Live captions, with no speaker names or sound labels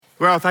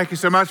Well, thank you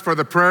so much for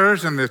the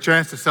prayers and the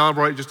chance to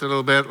celebrate just a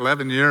little bit.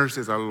 11 years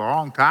is a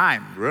long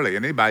time, really,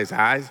 in anybody's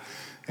eyes.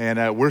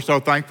 And we're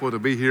so thankful to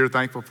be here,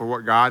 thankful for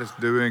what God is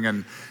doing,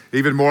 and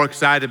even more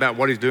excited about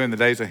what he's doing in the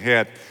days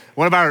ahead.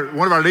 One of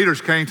our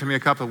leaders came to me a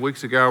couple of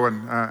weeks ago,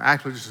 and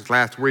actually just this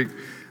last week,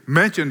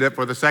 mentioned it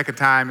for the second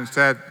time and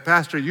said,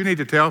 Pastor, you need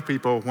to tell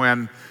people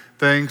when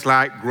things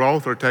like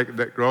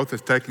that growth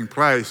is taking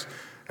place.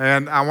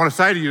 And I want to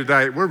say to you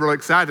today, we're really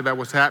excited about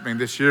what's happening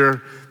this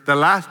year. The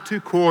last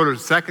two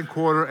quarters, second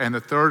quarter and the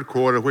third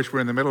quarter, which we're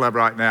in the middle of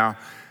right now,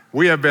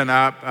 we have been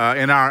up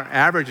in our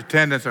average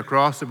attendance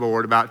across the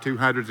board about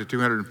 200 to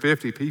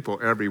 250 people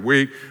every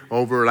week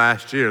over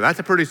last year. That's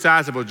a pretty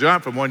sizable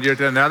jump from one year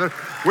to another.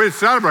 We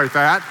celebrate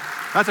that.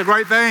 That's a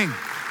great thing.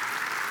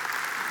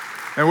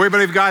 And we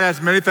believe God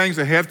has many things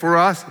ahead for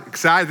us,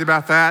 excited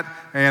about that,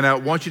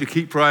 and want you to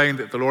keep praying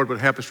that the Lord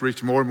would help us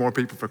reach more and more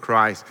people for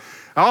Christ.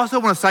 I also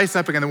want to say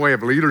something in the way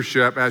of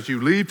leadership. As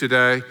you leave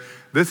today,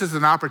 this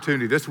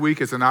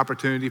week is an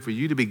opportunity for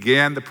you to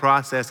begin the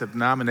process of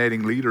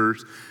nominating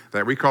leaders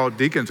that we call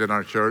deacons in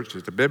our church.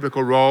 It's a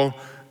biblical role.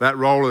 That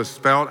role is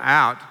spelled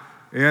out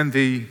in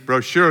the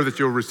brochure that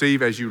you'll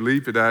receive as you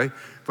leave today.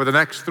 For the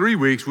next 3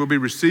 weeks, we'll be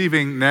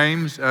receiving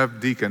names of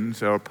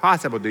deacons or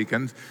possible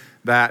deacons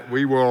that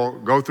we will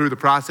go through the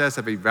process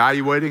of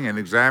evaluating and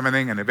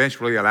examining and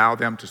eventually allow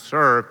them to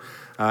serve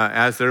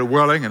as they're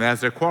willing and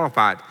as they're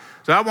qualified.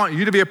 So I want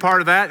you to be a part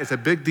of that. It's a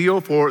big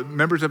deal for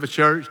members of a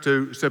church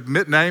to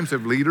submit names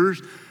of leaders,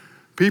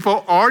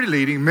 people already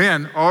leading,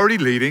 men already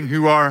leading,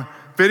 who are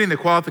fitting the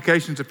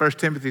qualifications of 1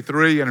 Timothy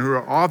 3 and who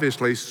are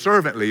obviously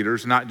servant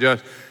leaders, not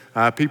just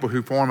people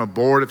who form a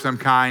board of some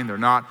kind. They're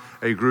not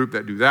a group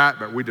that do that,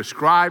 but we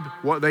describe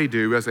what they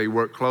do as they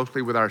work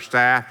closely with our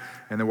staff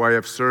in the way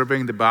of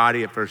serving the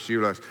body at First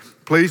Euless.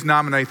 Please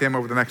nominate them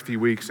over the next few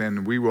weeks,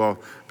 and we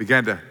will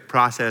begin the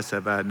process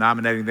of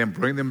nominating them,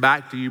 bring them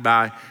back to you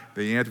by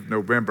the end of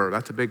November.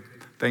 That's a big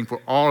thing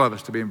for all of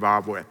us to be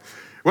involved with.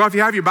 Well, if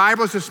you have your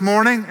Bibles this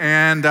morning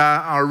and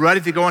are ready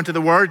to go into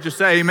the Word, just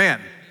say amen.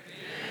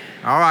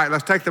 All right,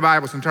 let's take the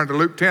Bibles and turn to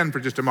Luke 10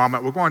 for just a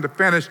moment. We're going to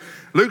finish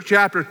Luke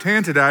chapter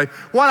 10 today.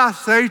 What I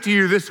say to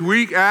you this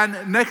week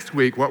and next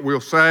week, what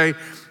we'll say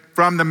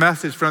from the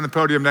message from the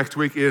podium next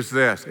week is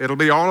this. It'll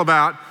be all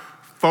about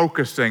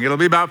focusing. It'll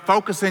be about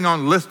focusing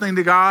on listening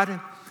to God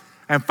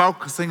and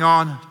focusing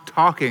on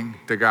talking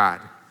to God.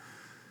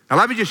 Now,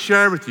 let me just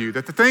share with you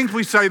that the things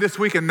we say this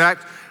week and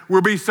next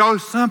will be so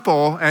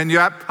simple and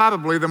yet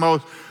probably the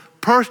most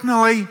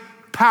personally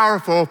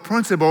powerful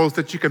principles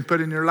that you can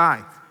put in your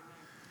life.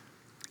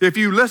 If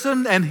you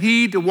listen and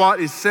heed to what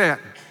is said,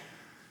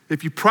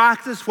 if you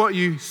practice what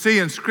you see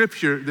in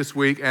Scripture this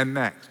week and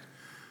next,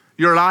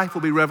 your life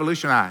will be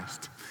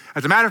revolutionized.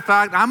 As a matter of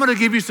fact, I'm going to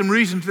give you some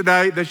reasons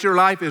today that your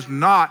life is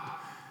not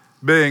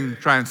being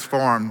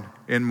transformed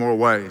in more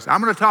ways. I'm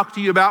going to talk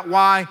to you about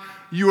why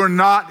you are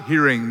not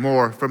hearing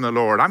more from the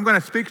Lord. I'm going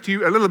to speak to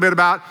you a little bit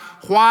about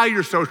why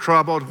you're so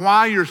troubled,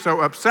 why you're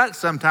so upset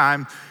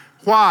sometimes,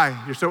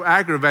 why you're so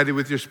aggravated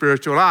with your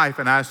spiritual life.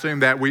 And I assume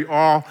that we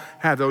all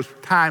have those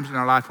times in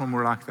our life when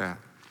we're like that.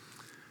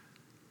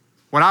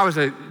 When I was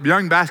a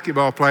young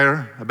basketball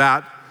player,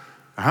 about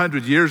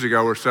 100 years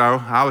ago or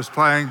so, I was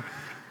playing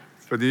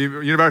for the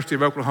University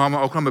of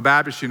Oklahoma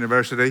Baptist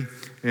University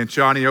in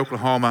Shawnee,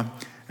 Oklahoma.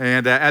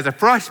 And as a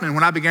freshman,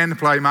 when I began to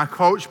play, my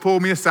coach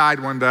pulled me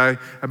aside one day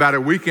about a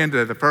week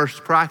into the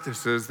first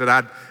practices that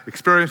I'd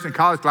experienced in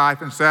college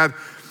life and said,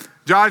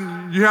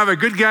 John, you have a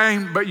good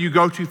game, but you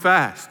go too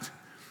fast.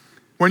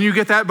 When you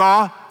get that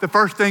ball, the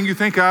first thing you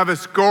think of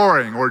is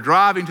scoring or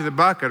driving to the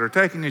bucket or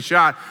taking a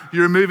shot.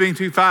 You're moving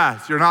too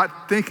fast. You're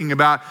not thinking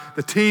about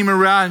the team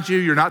around you.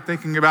 You're not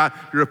thinking about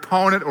your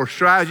opponent or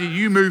strategy.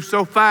 You move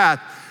so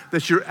fast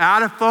that you're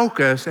out of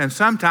focus and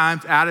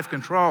sometimes out of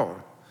control.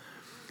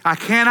 I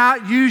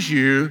cannot use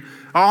you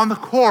on the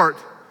court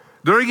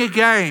during a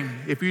game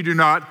if you do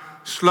not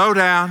slow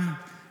down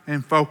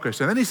and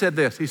focus. And then he said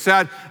this. He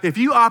said, if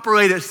you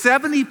operate at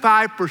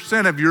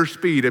 75% of your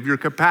speed, of your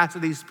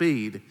capacity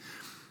speed,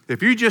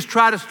 if you just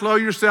try to slow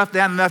yourself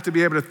down enough to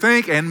be able to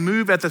think and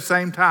move at the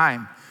same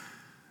time,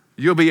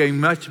 you'll be a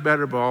much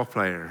better ball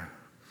player.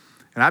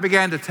 And I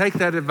began to take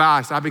that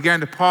advice. I began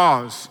to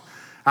pause.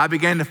 I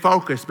began to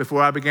focus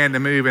before I began to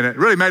move. And it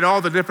really made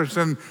all the difference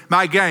in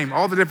my game,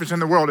 all the difference in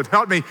the world. It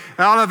helped me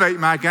elevate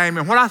my game.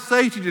 And what I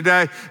say to you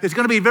today is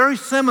going to be very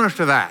similar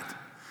to that.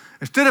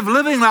 Instead of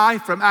living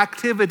life from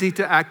activity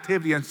to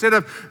activity, instead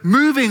of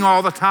moving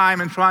all the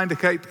time and trying to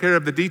take care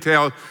of the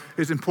details,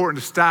 it's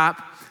important to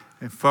stop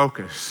and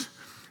focus.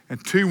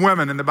 And two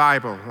women in the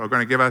Bible are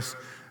going to give us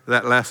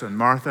that lesson,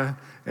 Martha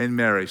and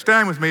Mary.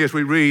 Stand with me as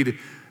we read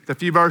the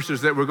few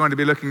verses that we're going to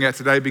be looking at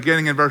today,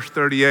 beginning in verse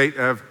 38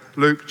 of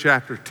Luke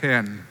chapter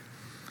 10.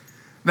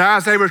 Now,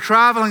 as they were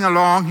traveling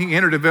along, he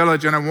entered a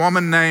village, and a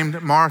woman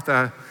named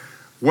Martha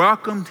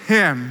welcomed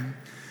him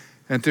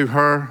into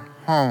her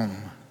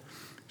home.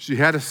 She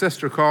had a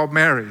sister called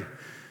Mary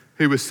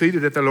who was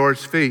seated at the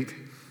Lord's feet,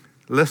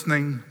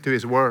 listening to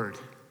his word.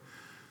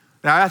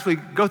 Now, as we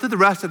go through the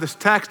rest of this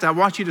text, I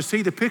want you to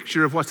see the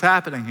picture of what's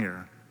happening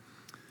here.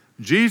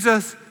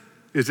 Jesus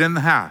is in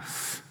the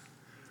house.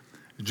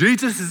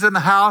 Jesus is in the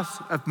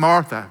house of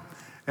Martha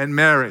and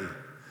Mary.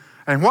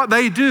 And what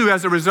they do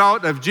as a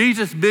result of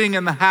Jesus being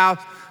in the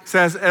house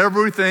says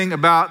everything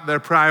about their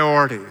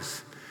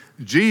priorities.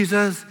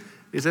 Jesus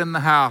is in the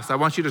house. I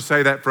want you to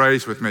say that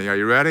phrase with me. Are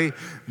you ready?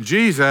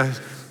 Jesus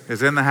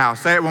is in the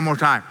house. Say it one more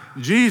time.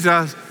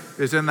 Jesus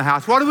is in the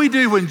house. What do we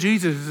do when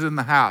Jesus is in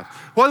the house?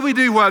 What do we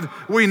do when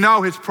we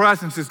know his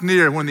presence is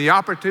near, when the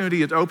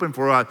opportunity is open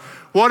for us?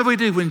 What do we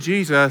do when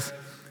Jesus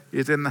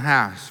is in the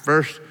house?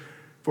 Verse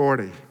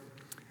 40.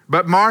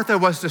 But Martha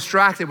was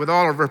distracted with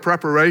all of her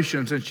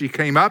preparations, and she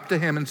came up to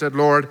him and said,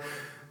 Lord,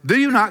 do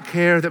you not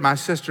care that my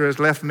sister has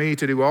left me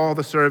to do all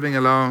the serving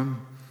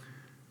alone?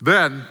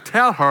 Then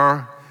tell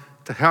her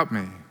to help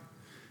me.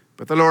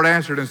 But the Lord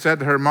answered and said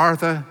to her,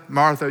 Martha,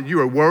 Martha, you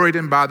are worried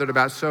and bothered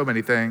about so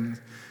many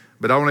things,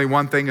 but only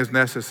one thing is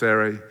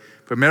necessary.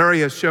 For Mary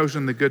has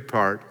chosen the good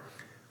part,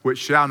 which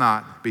shall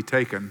not be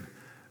taken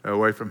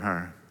away from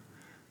her.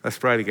 Let's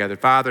pray together.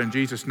 Father, in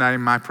Jesus'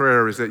 name, my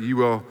prayer is that you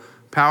will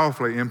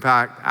powerfully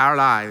impact our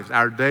lives,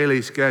 our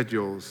daily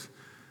schedules,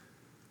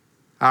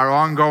 our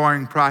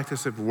ongoing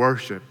practice of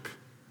worship,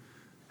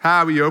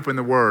 how we open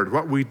the Word,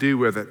 what we do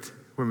with it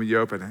when we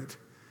open it.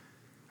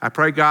 I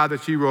pray, God,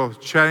 that you will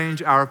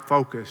change our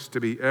focus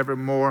to be ever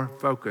more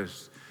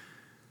focused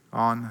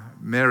on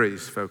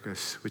Mary's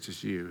focus, which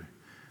is you.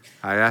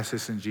 I ask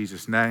this in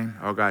Jesus' name.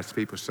 All God's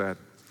people said,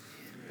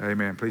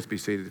 amen. Please be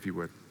seated if you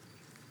would.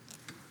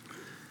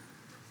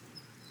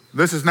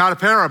 This is not a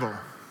parable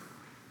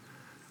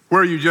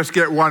where you just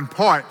get one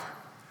point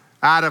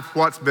out of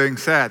what's being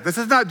said. This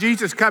is not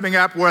Jesus coming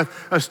up with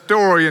a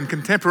story in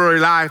contemporary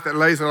life that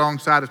lays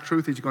alongside a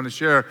truth he's going to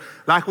share,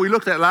 like we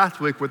looked at last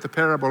week with the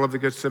parable of the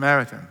Good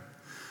Samaritan.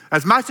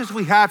 As much as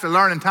we have to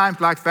learn in times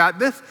like that,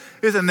 this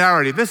is a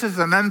narrative. This is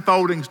an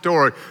unfolding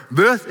story.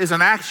 This is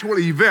an actual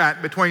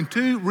event between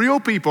two real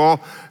people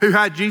who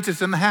had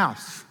Jesus in the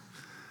house.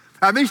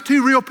 Now, these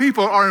two real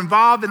people are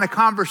involved in a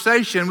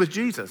conversation with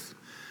Jesus.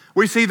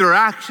 We see their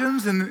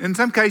actions, and in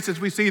some cases,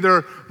 we see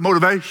their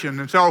motivation.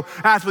 And so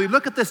as we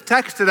look at this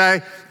text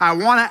today, I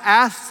want to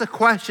ask the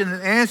question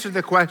and answer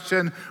the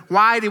question,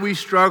 why do we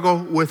struggle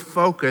with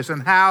focus,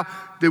 and how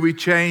do we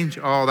change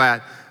all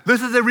that?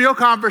 This is a real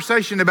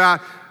conversation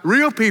about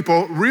real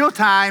people, real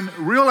time,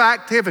 real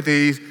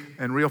activities,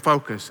 and real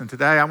focus. And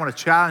today, I want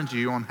to challenge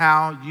you on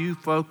how you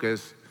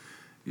focus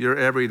your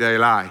everyday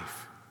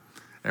life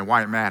and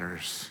why it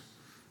matters.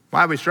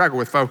 Why we struggle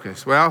with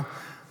focus? Well,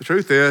 the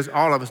truth is,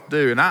 all of us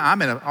do, and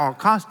I'm in a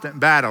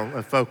constant battle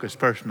of focus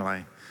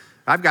personally.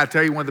 I've got to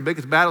tell you, one of the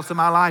biggest battles of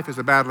my life is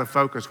a battle of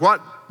focus.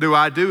 What do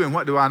I do and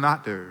what do I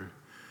not do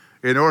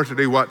in order to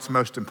do what's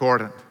most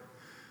important?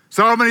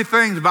 So many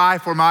things vie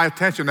for my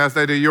attention as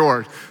they do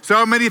yours.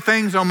 So many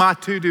things on my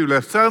to-do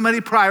list. So many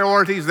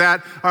priorities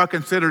that are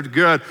considered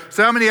good.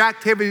 So many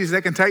activities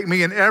that can take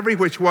me in every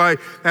which way.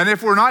 And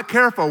if we're not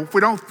careful, if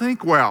we don't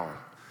think well,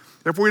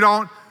 if we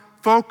don't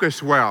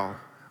focus well,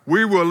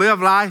 we will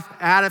live life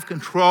out of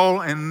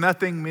control and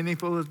nothing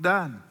meaningful is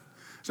done.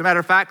 As a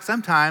matter of fact,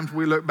 sometimes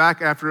we look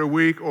back after a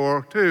week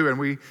or two and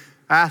we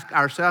ask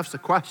ourselves the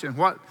question,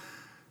 what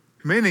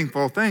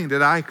meaningful thing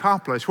did I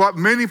accomplish? What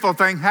meaningful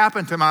thing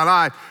happened to my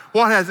life?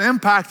 What has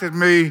impacted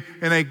me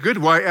in a good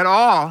way at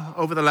all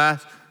over the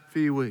last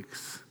few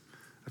weeks?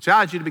 I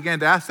challenge you to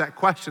begin to ask that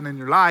question in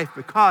your life,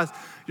 because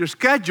your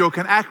schedule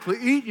can actually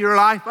eat your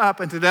life up.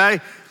 And today,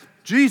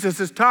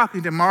 Jesus is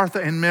talking to Martha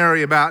and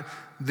Mary about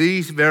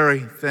these very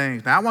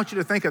things. Now, I want you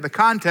to think of the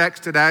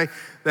context today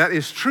that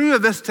is true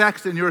of this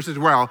text and yours as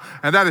well,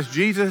 and that is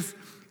Jesus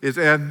is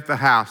in the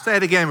house. Say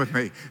it again with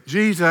me.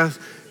 Jesus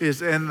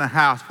is in the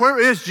house. Where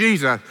is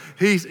Jesus?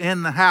 He's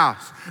in the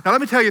house. Now,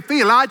 let me tell you,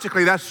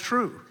 theologically, that's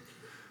true.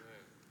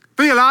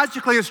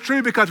 Theologically, it's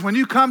true because when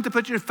you come to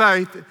put your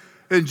faith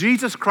in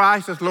Jesus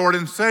Christ as Lord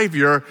and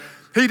Savior,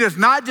 he does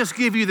not just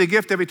give you the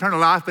gift of eternal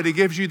life, but he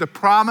gives you the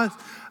promise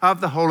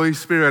of the Holy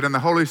Spirit. And the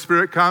Holy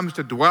Spirit comes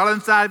to dwell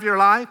inside of your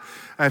life,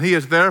 and he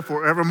is there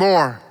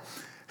forevermore.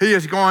 He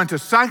is going to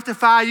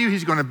sanctify you.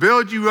 He's going to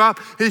build you up.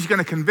 He's going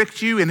to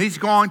convict you, and he's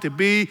going to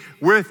be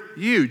with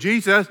you.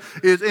 Jesus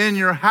is in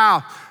your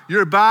house.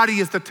 Your body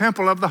is the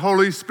temple of the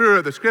Holy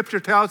Spirit. The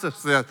scripture tells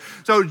us this.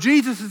 So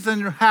Jesus is in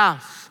your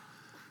house.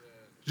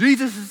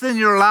 Jesus is in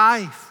your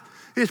life.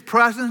 His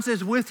presence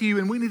is with you,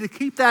 and we need to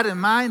keep that in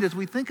mind as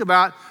we think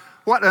about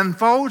what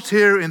unfolds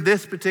here in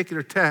this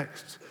particular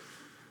text.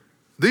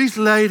 These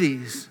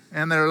ladies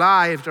and their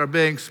lives are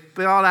being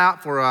spelled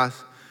out for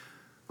us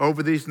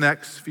over these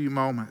next few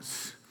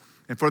moments.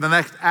 And for the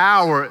next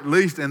hour, at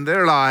least in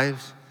their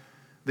lives,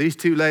 these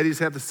two ladies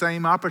have the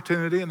same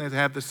opportunity and they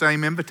have the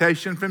same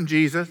invitation from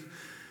Jesus.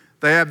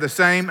 They have the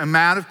same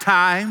amount of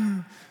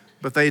time,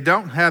 but they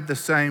don't have the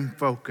same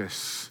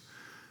focus.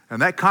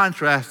 And that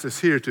contrast is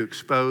here to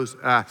expose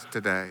us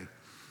today.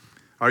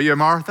 Are you a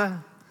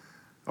Martha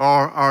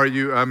or are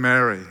you a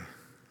Mary?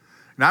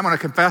 Now, I'm going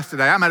to confess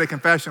today. I made a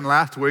confession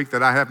last week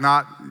that I have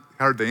not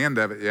heard the end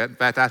of it yet. In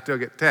fact, I still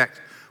get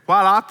texts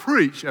while I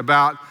preach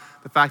about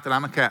the fact that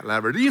I'm a cat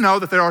lover. Do you know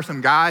that there are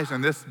some guys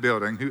in this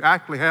building who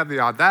actually have the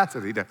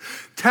audacity to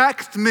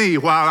text me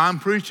while I'm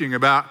preaching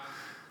about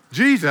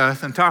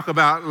Jesus and talk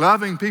about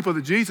loving people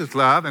that Jesus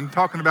loved and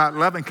talking about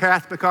loving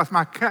cats because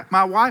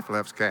my wife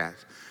loves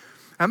cats.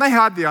 And they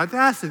had the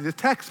audacity to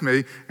text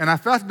me, and I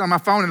felt it on my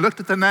phone and looked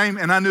at the name,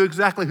 and I knew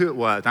exactly who it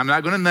was. I'm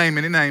not going to name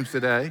any names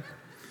today,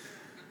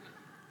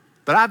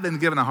 but I've been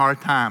given a hard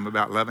time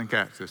about loving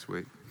cats this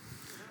week.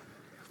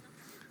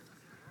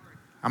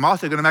 I'm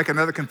also going to make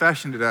another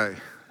confession today.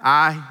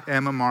 I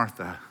am a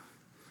Martha,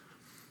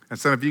 and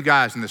some of you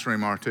guys in this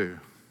room are too.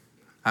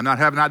 I'm not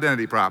having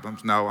identity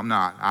problems. No, I'm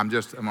not. I'm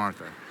just a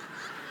Martha.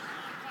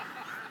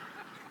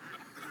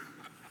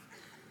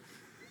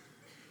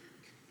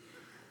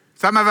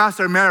 Some of us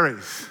are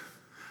Marys.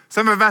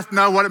 Some of us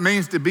know what it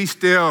means to be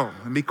still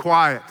and be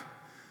quiet,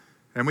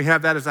 and we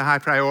have that as a high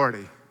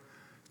priority.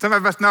 Some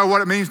of us know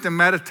what it means to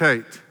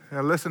meditate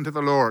and listen to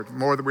the Lord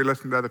more than we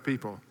listen to other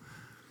people.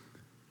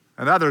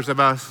 And others of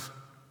us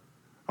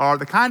are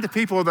the kind of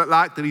people that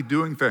like to be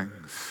doing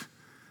things,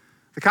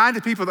 the kind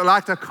of people that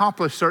like to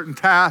accomplish certain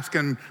tasks,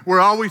 and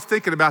we're always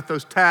thinking about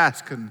those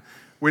tasks, and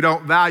we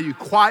don't value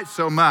quite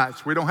so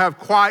much. We don't have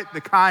quite the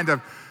kind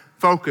of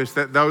focus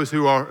that those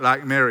who are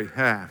like Mary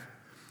have.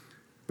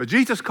 But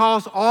Jesus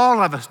calls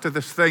all of us to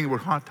this thing we're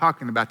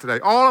talking about today.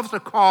 All of us are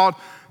called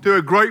to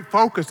a great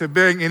focus of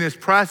being in his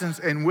presence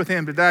and with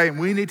him today, and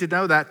we need to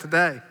know that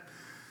today.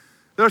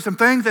 There are some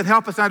things that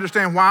help us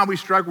understand why we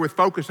struggle with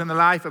focus in the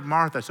life of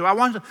Martha. So I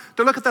want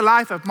to look at the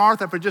life of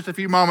Martha for just a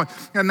few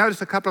moments and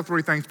notice a couple of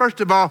three things. First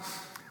of all,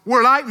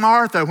 we're like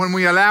Martha when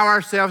we allow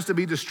ourselves to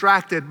be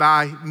distracted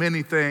by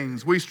many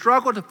things. We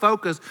struggle to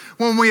focus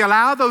when we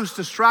allow those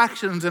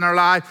distractions in our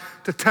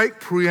life to take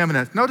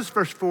preeminence. Notice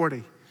verse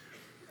 40.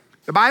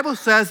 The Bible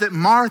says that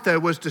Martha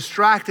was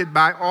distracted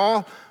by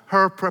all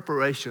her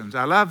preparations.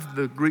 I love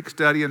the Greek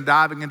study and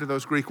diving into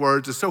those Greek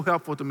words. It's so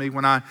helpful to me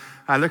when I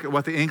look at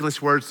what the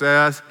English word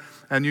says.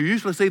 And you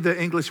usually see the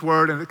English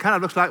word, and it kind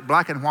of looks like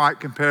black and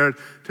white compared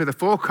to the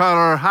full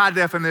color, high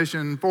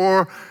definition,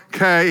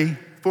 4K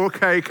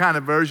kind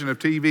of version of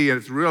TV, and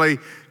it's really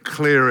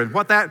clear. And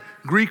what that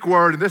Greek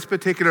word in this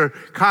particular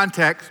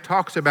context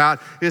talks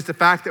about is the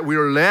fact that we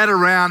are led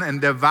around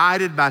and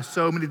divided by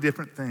so many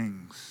different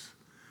things.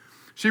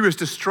 She was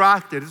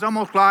distracted. It's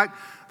almost like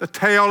the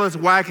tail is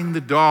wagging the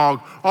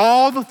dog.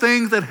 All the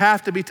things that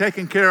have to be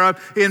taken care of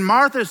in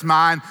Martha's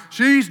mind,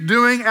 she's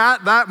doing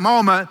at that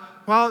moment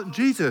while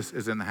Jesus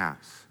is in the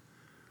house.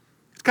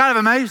 It's kind of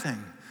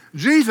amazing.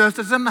 Jesus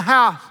is in the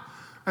house,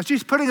 and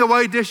she's putting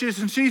away dishes,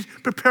 and she's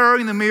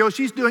preparing the meal.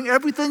 She's doing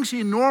everything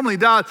she normally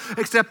does,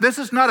 except this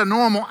is not a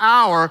normal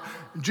hour.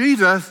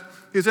 Jesus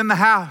is in the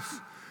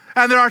house.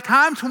 And there are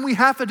times when we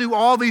have to do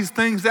all these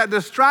things that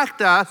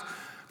distract us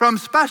from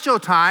special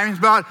times,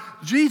 but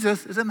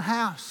Jesus is in the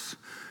house.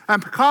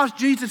 And because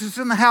Jesus is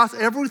in the house,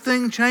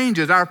 everything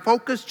changes. Our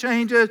focus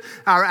changes,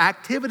 our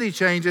activity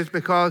changes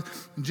because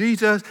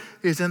Jesus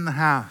is in the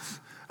house.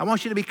 I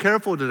want you to be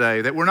careful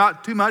today that we're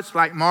not too much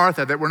like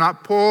Martha, that we're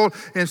not pulled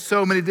in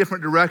so many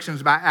different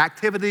directions by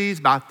activities,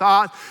 by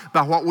thoughts,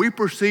 by what we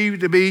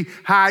perceive to be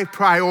high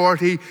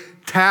priority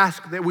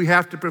tasks that we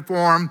have to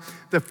perform.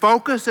 The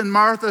focus in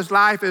Martha's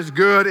life is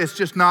good. It's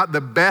just not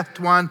the best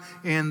one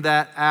in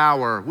that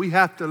hour. We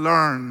have to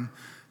learn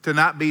to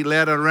not be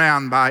led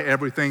around by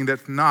everything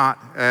that's not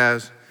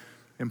as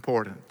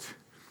important.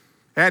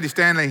 Andy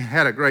Stanley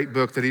had a great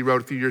book that he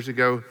wrote a few years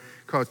ago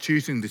called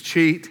Choosing to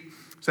Cheat.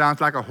 Sounds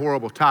like a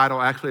horrible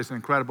title. Actually, it's an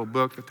incredible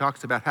book that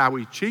talks about how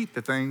we cheat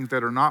the things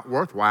that are not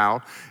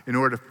worthwhile in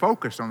order to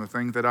focus on the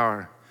things that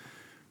are.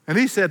 And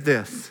he said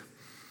this.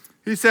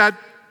 He said,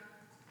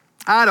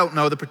 I don't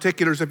know the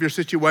particulars of your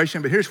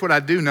situation, but here's what I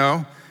do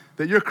know,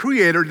 that your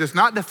Creator does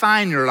not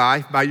define your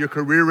life by your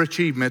career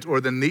achievements or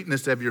the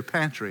neatness of your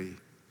pantry.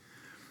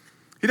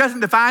 He doesn't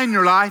define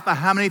your life by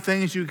how many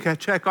things you can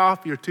check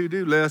off your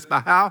to-do list, by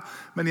how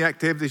many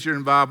activities you're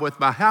involved with,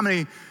 by how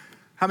many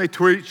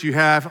tweets you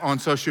have on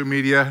social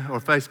media or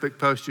Facebook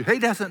posts. He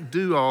doesn't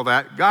do all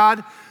that.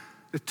 God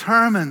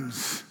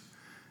determines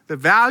the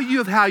value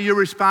of how you're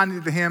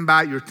responding to him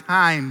by your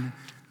time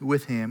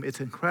with him.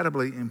 It's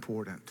incredibly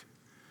important.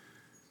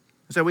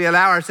 So we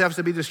allow ourselves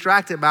to be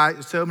distracted by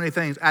so many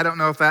things. I don't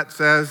know if that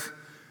says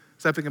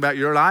something about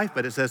your life,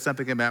 but it says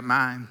something about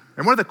mine.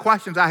 And one of the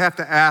questions I have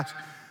to ask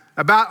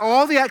about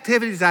all the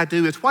activities I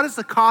do is, what is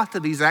the cost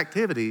of these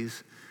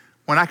activities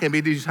when I can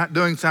be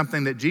doing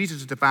something that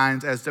Jesus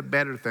defines as the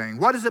better thing?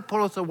 What does it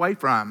pull us away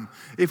from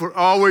if we're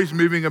always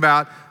moving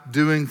about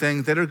doing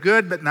things that are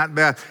good but not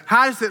bad?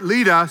 How does it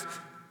lead us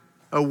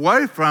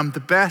away from the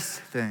best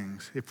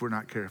things if we're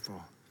not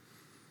careful?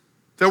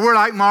 So we're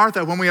like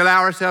Martha when we allow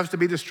ourselves to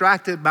be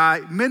distracted by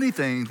many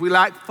things. We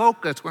lack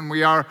focus when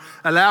we are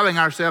allowing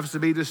ourselves to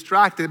be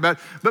distracted. But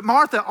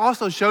Martha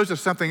also shows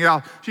us something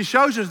else. She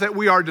shows us that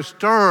we are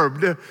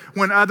disturbed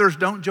when others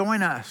don't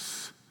join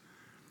us.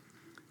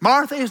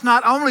 Martha is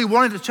not only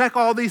wanting to check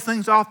all these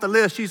things off the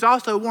list, she's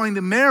also wanting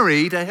to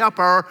Mary to help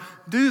her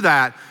do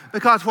that.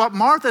 Because what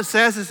Martha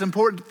says is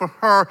important for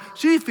her,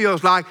 she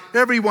feels like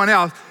everyone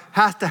else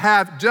has to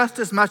have just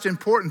as much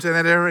importance in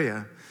that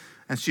area.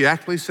 And she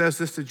actually says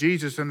this to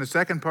Jesus in the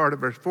second part of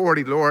verse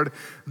 40, Lord,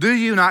 do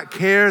you not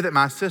care that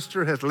my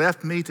sister has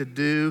left me to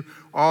do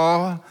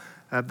all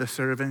of the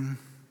serving?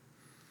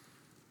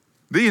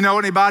 Do you know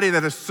anybody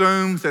that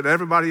assumes that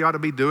everybody ought to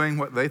be doing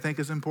what they think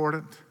is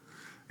important?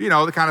 You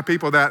know, the kind of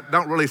people that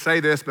don't really say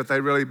this, but they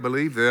really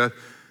believe this.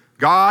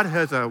 God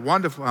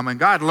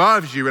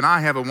loves you, and I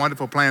have a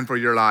wonderful plan for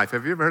your life.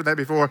 Have you ever heard that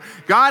before?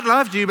 God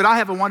loves you, but I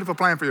have a wonderful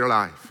plan for your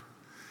life.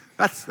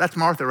 That's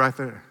Martha right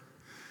there.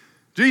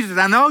 Jesus,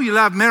 I know you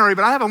love Mary,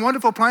 but I have a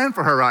wonderful plan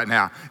for her right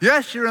now.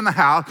 Yes, you're in the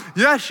house.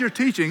 Yes, you're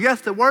teaching.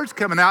 Yes, the word's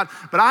coming out,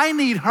 but I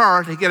need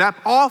her to get up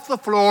off the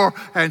floor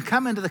and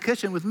come into the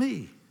kitchen with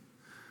me.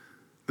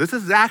 This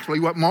is actually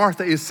what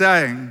Martha is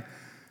saying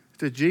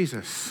to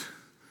Jesus.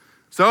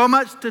 So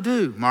much to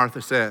do,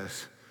 Martha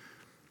says.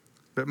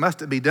 But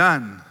must it be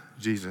done,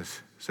 Jesus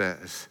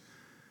says.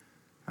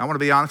 I want to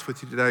be honest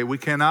with you today. We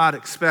cannot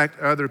expect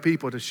other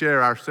people to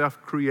share our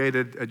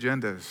self-created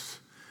agendas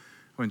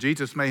when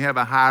Jesus may have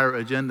a higher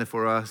agenda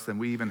for us than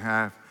we even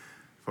have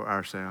for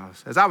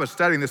ourselves. As I was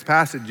studying this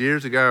passage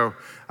years ago,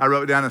 I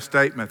wrote down a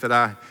statement that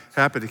I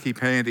happen to keep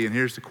handy, and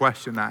here's the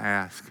question I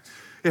ask.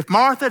 If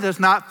Martha does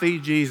not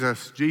feed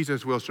Jesus,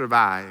 Jesus will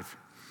survive.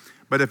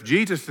 But if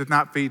Jesus does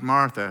not feed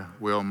Martha,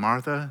 will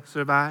Martha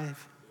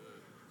survive?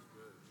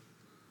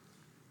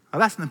 Well,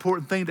 that's an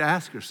important thing to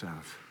ask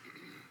yourself.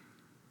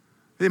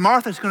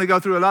 Martha's going to go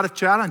through a lot of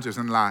challenges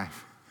in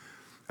life,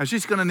 and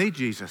she's going to need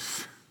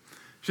Jesus.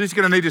 She's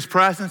going to need his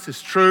presence,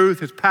 his truth,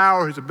 his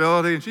power, his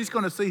ability, and she's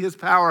going to see his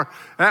power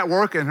at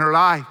work in her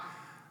life.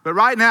 But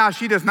right now,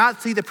 she does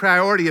not see the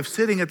priority of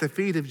sitting at the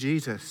feet of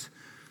Jesus.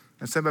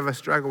 And some of us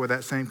struggle with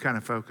that same kind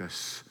of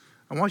focus.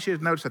 I want you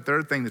to notice the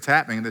third thing that's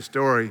happening in this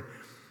story,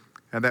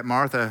 and that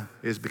Martha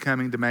is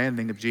becoming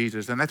demanding of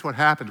Jesus. And that's what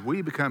happens.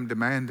 We become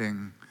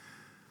demanding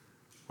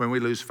when we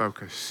lose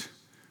focus.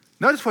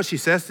 Notice what she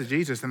says to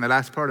Jesus in the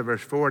last part of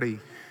verse 40.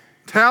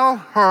 Tell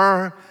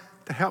her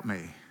to help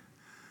me.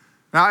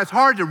 Now, it's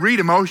hard to read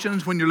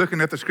emotions when you're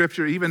looking at the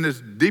scripture, even as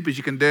deep as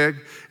you can dig.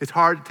 It's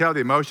hard to tell the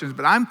emotions,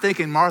 but I'm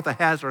thinking Martha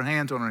has her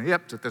hands on her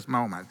hips at this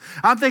moment.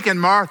 I'm thinking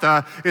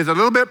Martha is a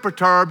little bit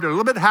perturbed, a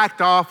little bit hacked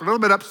off, a little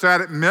bit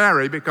upset at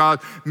Mary because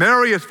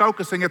Mary is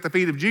focusing at the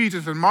feet of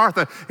Jesus and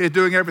Martha is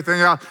doing everything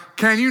else.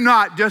 Can you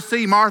not just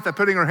see Martha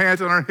putting her hands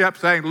on her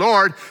hips saying,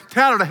 Lord,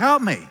 tell her to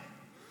help me.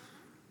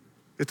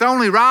 It's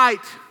only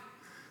right.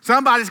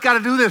 Somebody's got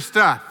to do this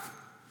stuff.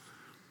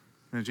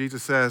 And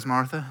Jesus says,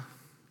 Martha,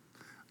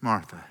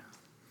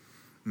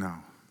 no,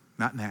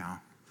 not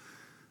now.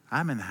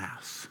 I'm in the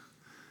house.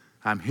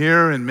 I'm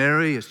here, and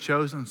Mary has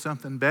chosen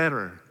something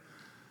better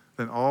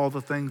than all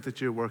the things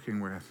that you're working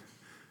with.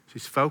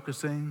 She's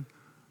focusing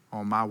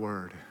on my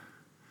word.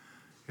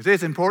 You see,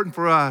 it's important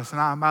for us,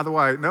 and by the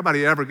way,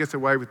 nobody ever gets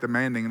away with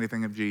demanding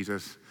anything of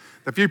Jesus.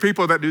 The few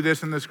people that do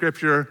this in the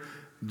scripture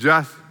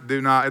just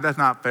do not, it does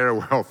not fare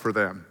well for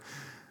them.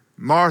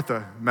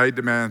 Martha made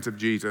demands of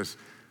Jesus.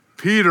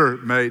 Peter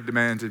made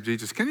demands of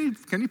Jesus. Can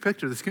you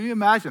picture this? Can you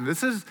imagine?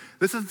 This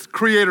is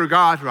Creator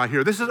God right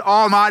here. This is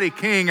Almighty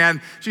King,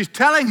 and she's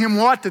telling him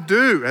what to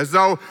do as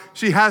though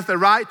she has the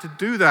right to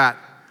do that.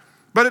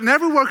 But it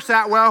never works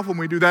out well when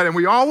we do that, and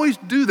we always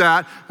do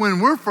that when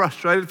we're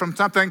frustrated from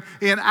something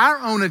in our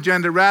own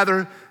agenda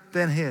rather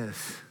than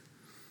his.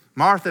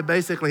 Martha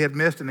basically had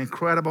missed an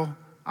incredible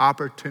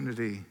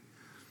opportunity.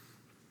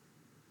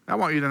 I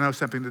want you to know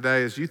something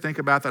today. As you think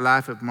about the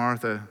life of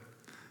Martha,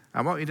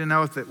 I want you to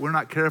know that we're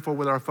not careful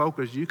with our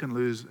focus, you can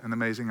lose an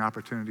amazing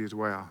opportunity as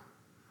well.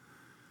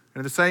 And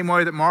in the same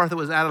way that Martha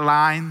was out of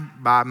line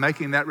by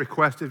making that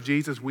request of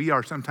Jesus, we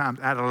are sometimes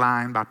out of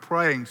line by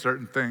praying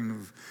certain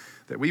things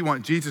that we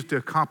want Jesus to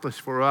accomplish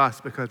for us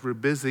because we're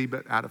busy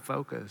but out of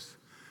focus.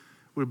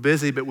 We're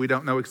busy but we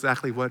don't know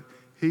exactly what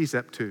he's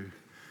up to.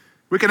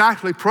 We can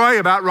actually pray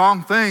about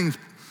wrong things.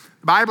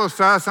 The Bible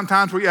says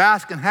sometimes we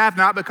ask and have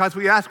not because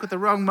we ask with the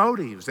wrong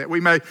motives, that we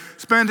may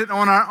spend it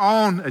on our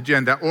own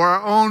agenda or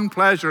our own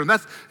pleasure. And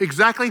that's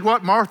exactly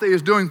what Martha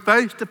is doing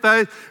face to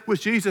face with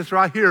Jesus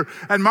right here.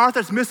 And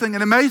Martha's missing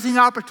an amazing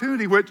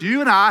opportunity, which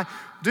you and I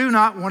do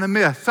not want to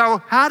miss.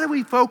 So how do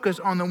we focus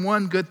on the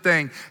one good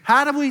thing?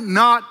 How do we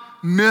not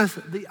miss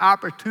the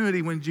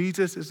opportunity when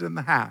Jesus is in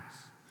the house?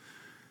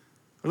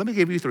 Well, let me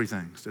give you three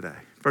things today.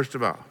 First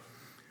of all,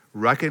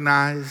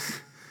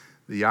 recognize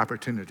the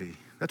opportunity.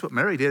 That's what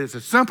Mary did. It's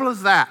as simple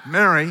as that.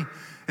 Mary,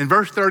 in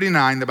verse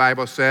 39, the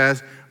Bible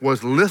says,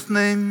 was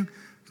listening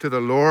to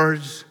the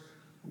Lord's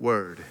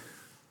word.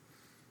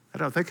 I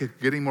don't think it could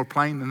get any more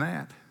plain than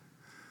that.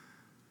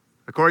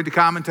 According to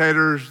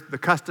commentators, the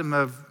custom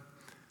of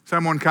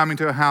someone coming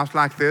to a house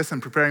like this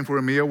and preparing for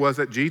a meal was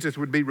that Jesus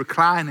would be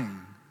reclining,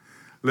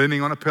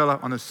 leaning on a pillow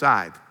on his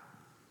side.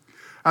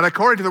 And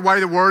according to the way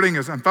the wording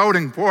is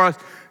unfolding for us,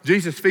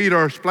 Jesus' feet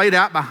are splayed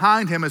out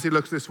behind him as he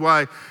looks this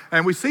way.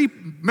 And we see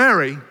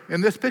Mary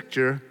in this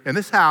picture, in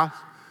this house,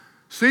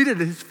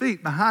 seated at his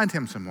feet behind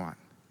him somewhat.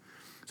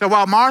 So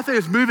while Martha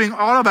is moving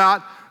all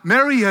about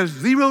Mary has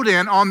zeroed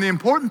in on the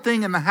important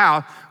thing in the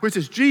house, which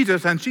is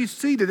Jesus, and she's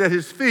seated at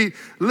his feet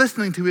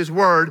listening to his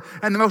word.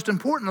 And the most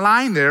important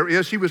line there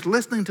is she was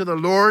listening to the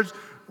Lord's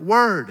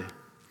word.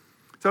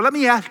 So let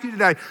me ask you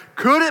today,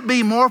 could it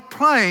be more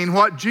plain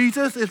what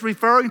Jesus is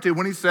referring to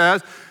when he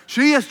says,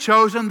 she has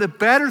chosen the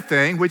better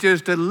thing, which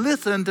is to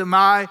listen to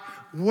my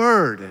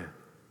word?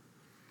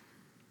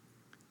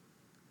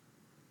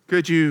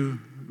 Could you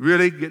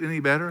really get any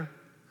better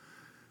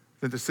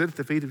than to sit at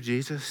the feet of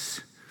Jesus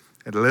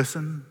and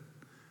listen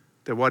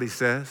to what he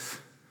says,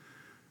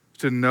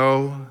 to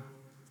know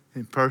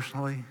him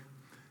personally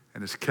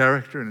and his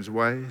character and his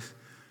ways?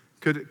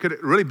 Could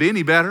it really be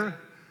any better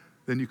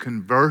than you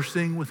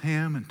conversing with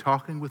him and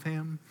talking with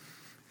him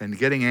and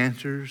getting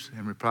answers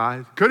and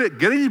replies? Could it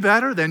get any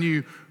better than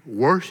you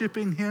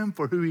worshiping him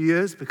for who he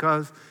is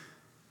because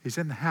he's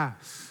in the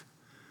house?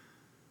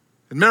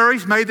 And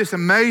Mary's made this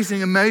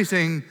amazing,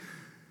 amazing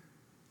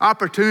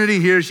opportunity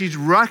here. She's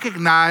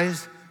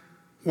recognized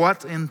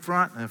what's in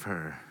front of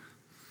her.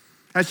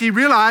 And she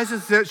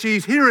realizes that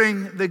she's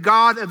hearing the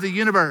God of the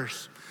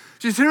universe.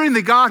 She's hearing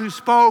the God who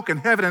spoke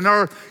and heaven and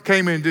earth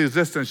came into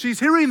existence.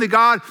 She's hearing the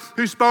God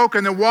who spoke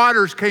and the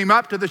waters came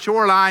up to the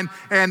shoreline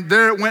and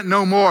there it went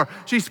no more.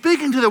 She's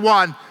speaking to the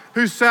one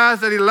who says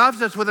that he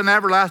loves us with an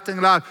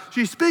everlasting love.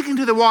 She's speaking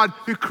to the one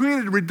who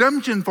created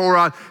redemption for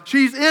us.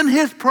 She's in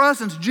his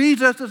presence.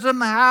 Jesus is in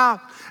the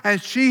house.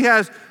 And she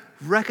has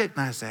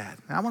recognized that.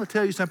 Now, I want to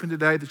tell you something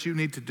today that you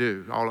need to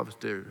do, all of us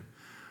do.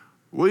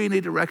 We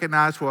need to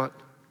recognize what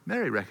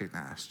Mary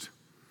recognized.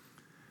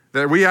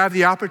 That we have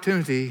the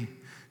opportunity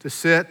to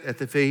sit at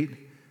the feet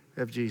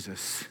of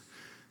Jesus,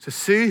 to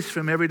cease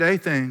from everyday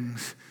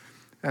things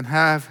and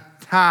have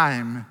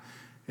time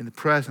in the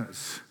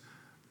presence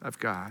of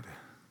God.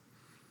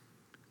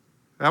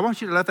 I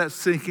want you to let that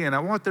sink in. I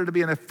want there to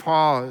be enough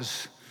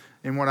pause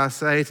in what I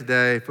say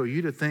today for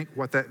you to think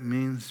what that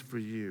means for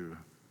you.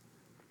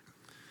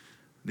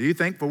 Do you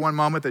think for one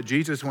moment that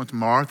Jesus wants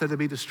Martha to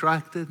be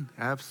distracted?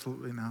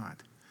 Absolutely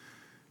not.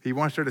 He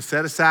wants her to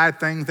set aside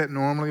things that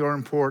normally are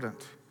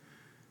important,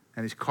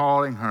 and he's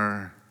calling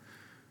her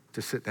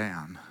to sit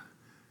down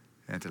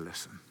and to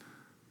listen.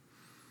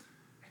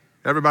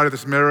 Everybody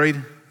that's married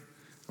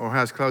or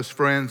has close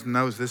friends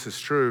knows this is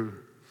true,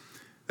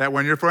 that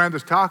when your friend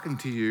is talking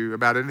to you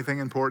about anything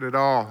important at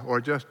all,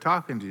 or just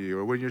talking to you,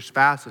 or when your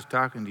spouse is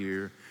talking to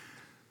you,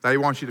 they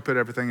want you to put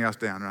everything else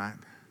down, right?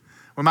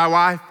 When my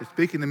wife is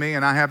speaking to me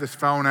and I have this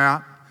phone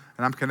out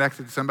and I'm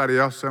connected to somebody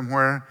else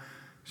somewhere,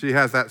 she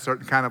has that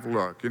certain kind of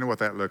look. You know what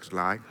that looks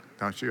like,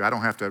 don't you? I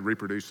don't have to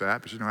reproduce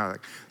that, but you know how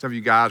some of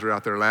you guys are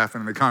out there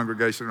laughing in the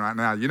congregation right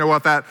now. You know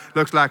what that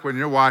looks like when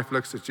your wife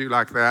looks at you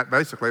like that?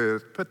 Basically,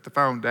 is put the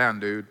phone down,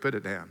 dude, put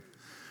it down.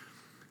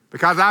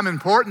 Because I'm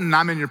important and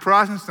I'm in your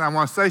presence and I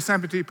want to say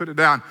something to you, put it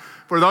down.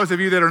 For those of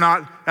you that are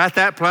not at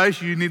that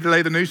place, you need to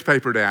lay the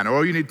newspaper down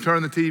or you need to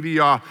turn the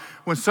TV off.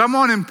 When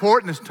someone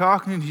important is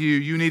talking to you,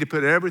 you need to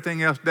put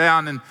everything else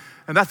down. And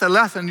that's a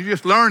lesson you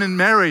just learn in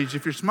marriage.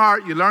 If you're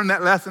smart, you learn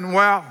that lesson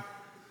well.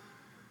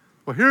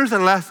 Well, here's a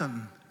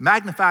lesson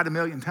magnified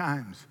 1,000,000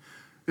 times.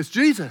 It's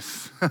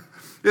Jesus.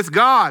 It's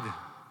God.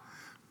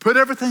 Put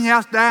everything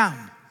else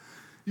down.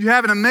 You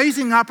have an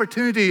amazing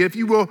opportunity if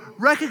you will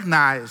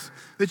recognize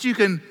that you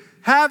can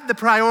have the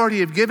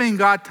priority of giving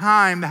God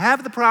time,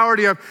 have the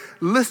priority of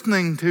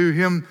listening to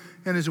him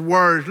and his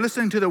words,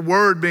 listening to the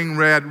word being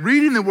read,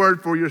 reading the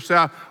word for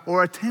yourself,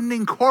 or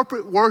attending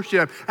corporate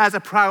worship as a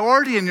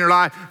priority in your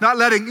life, not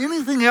letting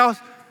anything else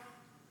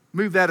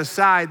move that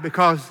aside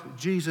because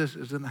Jesus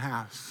is in the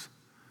house.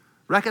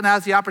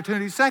 Recognize the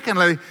opportunity.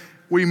 Secondly,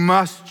 we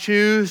must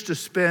choose to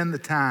spend the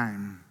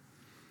time.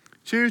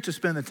 Choose to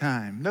spend the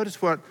time. Notice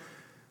what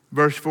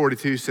verse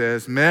 42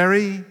 says.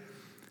 Mary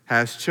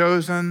has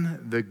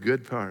chosen the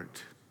good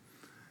part.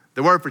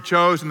 The word for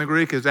chose in the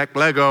Greek is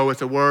eklego.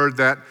 It's a word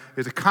that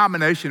is a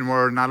combination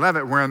word, and I love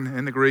it when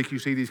in the Greek you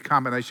see these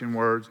combination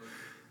words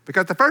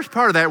because the first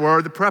part of that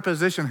word, the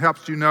preposition,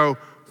 helps you know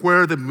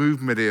where the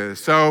movement is.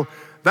 So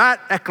that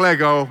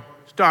eklego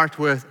starts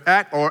with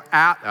ek or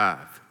out of.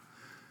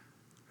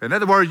 In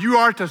other words, you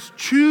are to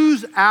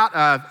choose out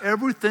of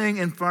everything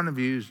in front of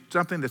you,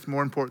 something that's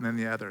more important than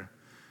the other.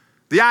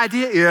 The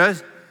idea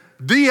is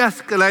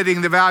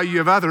de-escalating the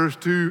value of others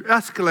to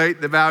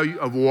escalate the value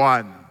of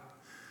one.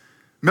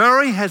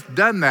 Mary has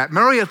done that.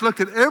 Mary has looked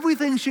at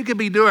everything she could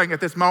be doing at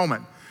this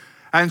moment.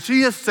 And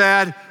she has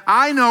said,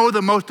 I know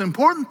the most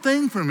important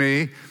thing for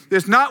me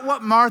is not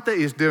what Martha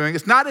is doing.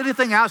 It's not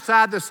anything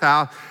outside this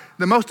house.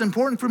 The most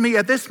important for me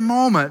at this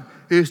moment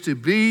is to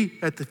be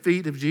at the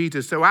feet of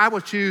Jesus. So I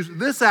will choose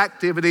this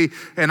activity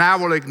and I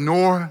will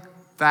ignore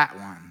that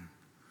one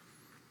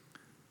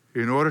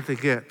in order to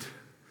get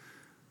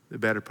the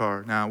better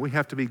part. Now, we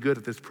have to be good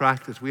at this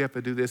practice. We have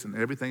to do this in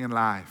everything in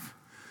life.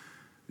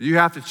 You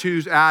have to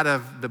choose out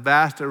of the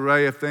vast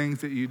array of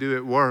things that you do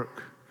at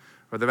work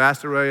or the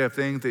vast array of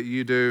things that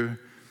you do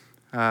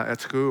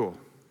at school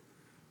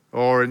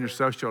or in your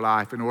social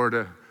life in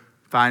order to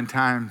find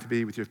time to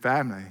be with your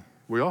family.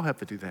 We all have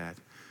to do that.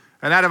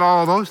 And out of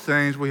all those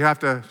things, we have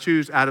to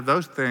choose out of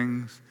those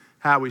things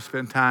how we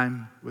spend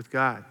time with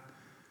God.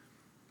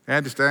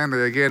 Andy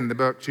Stanley, again, in the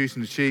book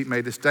Choosing to Cheat,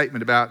 made this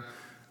statement about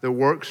the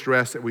work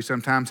stress that we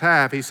sometimes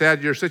have. He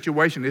said, your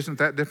situation isn't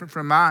that different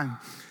from mine.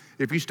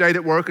 If you stayed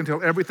at work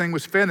until everything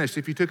was finished,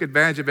 if you took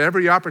advantage of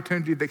every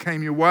opportunity that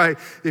came your way,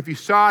 if you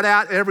sought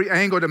out every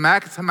angle to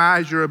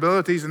maximize your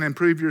abilities and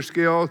improve your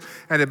skills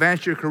and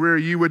advance your career,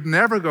 you would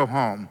never go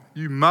home.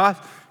 You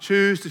must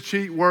choose to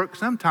cheat work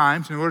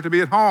sometimes in order to be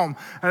at home.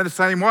 And in the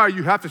same way,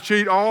 you have to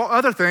cheat all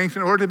other things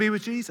in order to be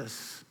with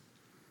Jesus.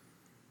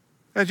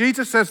 And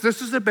Jesus says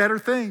this is a better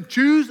thing.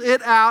 Choose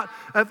it out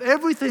of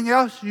everything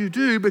else you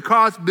do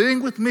because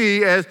being with me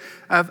is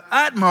of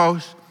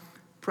utmost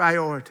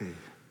priority.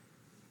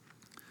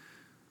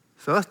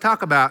 So let's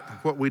talk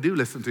about what we do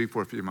listen to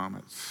for a few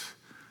moments.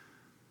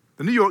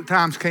 The New York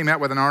Times came out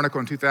with an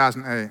article in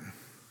 2008,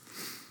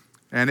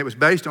 and it was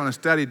based on a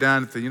study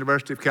done at the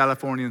University of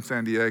California in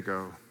San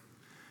Diego.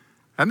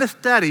 And this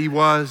study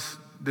was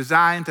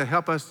designed to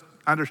help us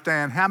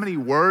understand how many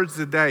words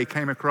a day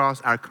came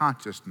across our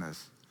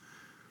consciousness.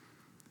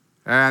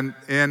 And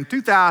in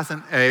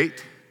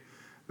 2008,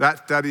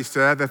 that study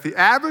said that the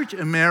average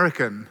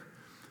American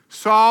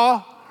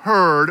saw,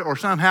 heard, or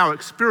somehow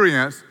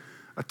experienced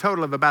a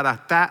total of about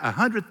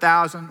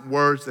 100,000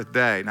 words a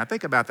day. Now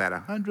think about that,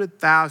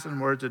 100,000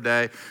 words a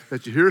day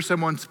that you hear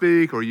someone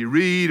speak, or you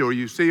read, or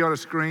you see on a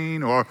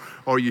screen, or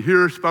you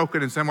hear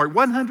spoken in some way,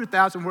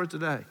 100,000 words a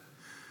day.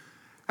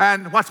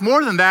 And what's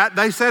more than that,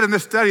 they said in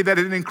this study that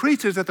it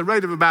increases at the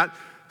rate of about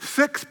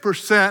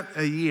 6%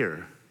 a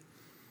year.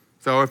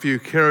 So if you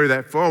carry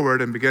that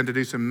forward and begin to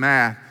do some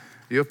math,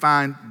 you'll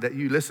find that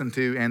you listen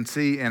to and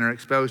see and are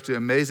exposed to an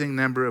amazing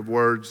number of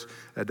words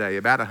a day,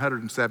 about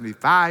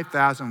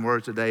 175,000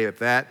 words a day if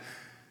that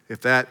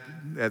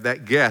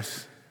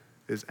guess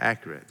is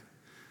accurate.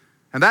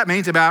 And that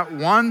means about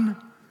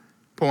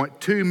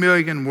 1.2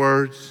 million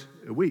words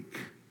a week.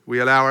 We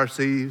allow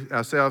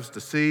ourselves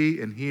to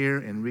see and hear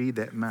and read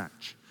that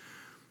much.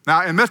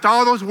 Now, amidst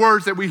all those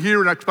words that we hear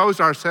and expose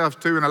ourselves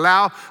to and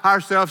allow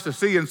ourselves to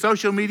see in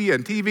social media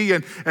and TV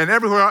and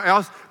everywhere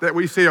else that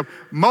we see,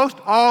 most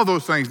all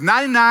those things,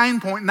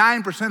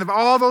 99.9% of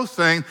all those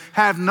things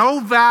have no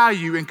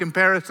value in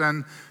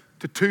comparison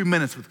to 2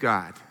 minutes with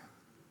God.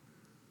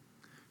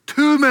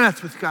 2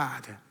 minutes with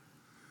God,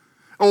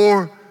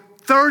 or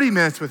 30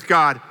 minutes with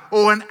God,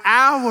 or an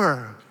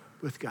hour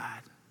with God.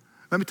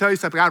 Let me tell you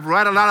something. I've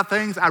read a lot of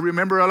things. I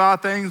remember a lot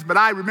of things, but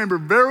I remember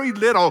very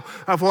little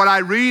of what I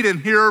read and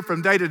hear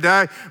from day to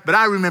day. But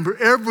I remember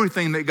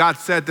everything that God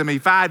said to me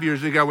 5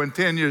 years ago and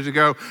 10 years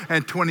ago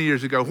and 20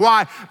 years ago.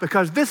 Why?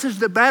 Because this is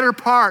the better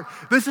part.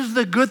 This is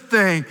the good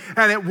thing.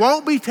 And it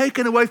won't be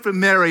taken away from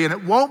Mary, and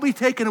it won't be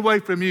taken away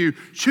from you.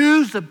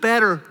 Choose the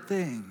better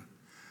thing.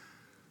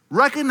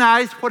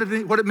 Recognize what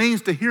it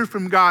means to hear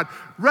from God.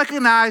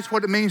 Recognize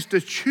what it means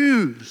to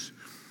choose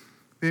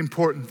the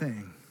important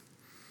thing.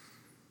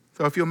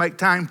 So if you'll make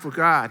time for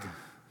God,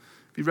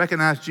 if you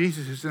recognize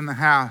Jesus is in the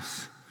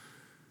house,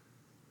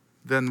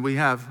 then we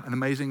have an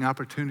amazing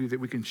opportunity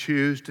that we can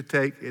choose to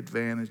take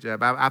advantage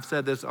of. I've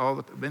said this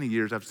many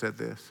years I've said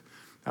this.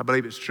 I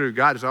believe it's true.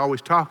 God is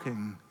always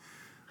talking.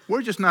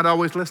 We're just not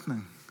always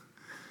listening.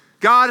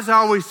 God is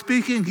always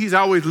speaking. He's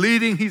always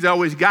leading. He's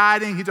always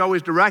guiding. He's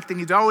always directing.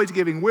 He's always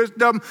giving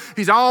wisdom.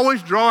 He's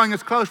always drawing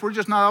us close. We're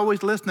just not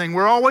always listening.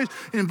 We're always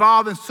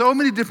involved in so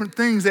many different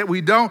things that we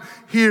don't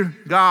hear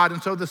God.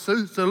 And so the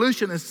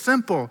solution is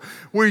simple.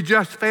 We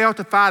just fail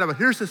to find it. But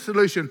here's the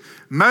solution.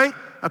 Make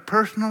a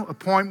personal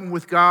appointment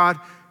with God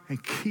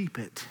and keep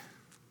it.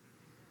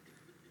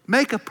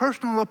 Make a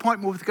personal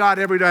appointment with God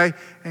every day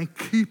and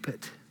keep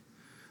it.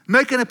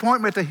 Make an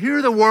appointment to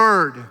hear the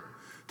word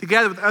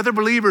together with other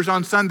believers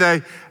on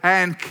Sunday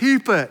and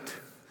keep it.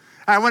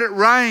 And when it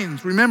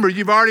rains, remember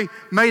you've already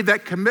made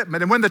that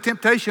commitment. And when the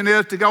temptation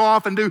is to go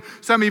off and do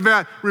some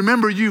event,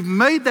 remember you've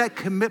made that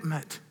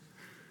commitment.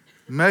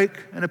 Make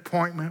an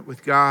appointment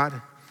with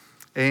God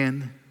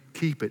and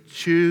keep it.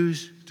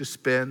 Choose to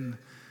spend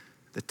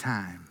the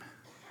time.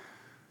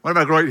 One of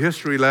our great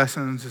history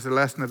lessons is the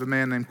lesson of a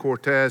man named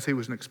Cortez. He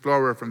was an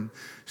explorer from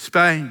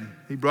Spain.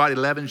 He brought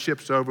 11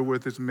 ships over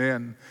with his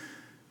men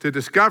to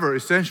discover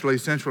essentially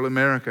Central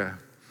America.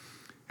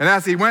 And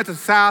as he went to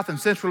South and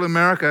Central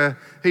America,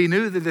 he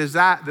knew that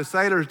the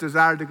sailors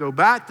desired to go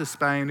back to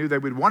Spain, knew they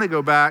would want to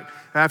go back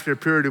after a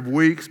period of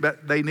weeks,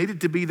 but they needed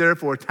to be there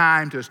for a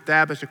time to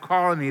establish a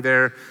colony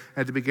there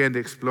and to begin to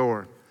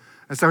explore.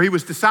 And so he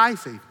was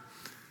decisive.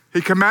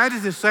 He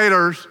commanded his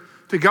sailors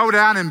to go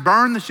down and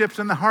burn the ships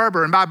in the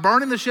harbor. And by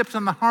burning the ships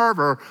in the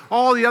harbor,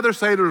 all the other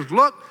sailors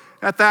looked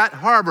at that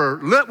harbor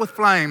lit with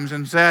flames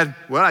and said,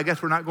 well, I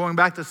guess we're not going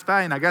back to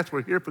Spain. I guess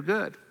we're here for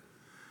good.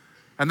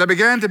 And they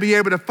began to be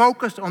able to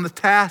focus on the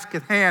task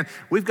at hand.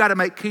 We've got to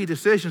make key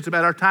decisions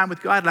about our time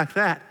with God like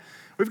that.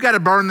 We've got to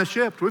burn the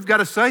ships. We've got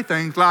to say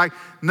things like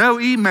no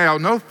email,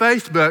 no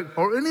Facebook,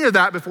 or any of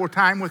that before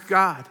time with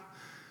God.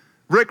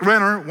 Rick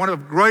Renner, one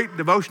of great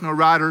devotional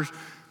writers,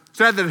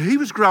 said that he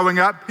was growing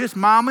up, his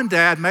mom and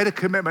dad made a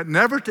commitment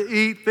never to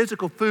eat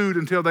physical food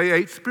until they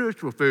ate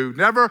spiritual food,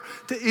 never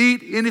to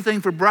eat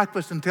anything for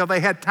breakfast until they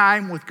had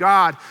time with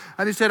God.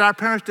 And he said our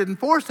parents didn't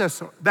force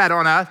that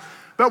on us,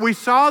 but we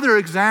saw their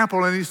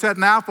example. And he said,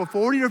 now for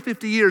 40 or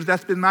 50 years,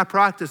 that's been my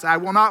practice. I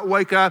will not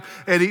wake up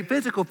and eat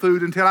physical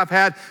food until I've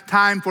had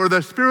time for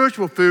the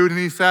spiritual food. And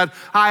he said,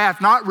 I have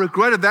not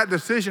regretted that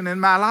decision in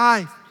my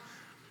life.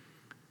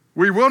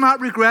 We will not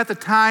regret the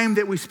time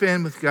that we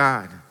spend with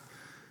God.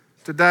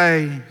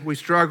 Today, we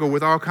struggle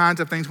with all kinds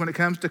of things when it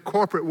comes to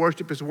corporate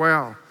worship as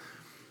well.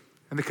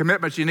 And the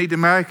commitments you need to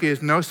make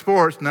is no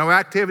sports, no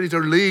activities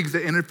or leagues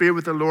that interfere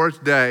with the Lord's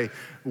day.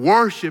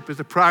 Worship is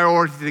a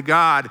priority to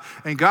God,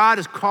 and God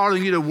is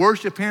calling you to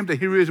worship Him, to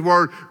hear His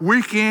word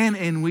week in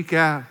and week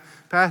out.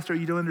 Pastor,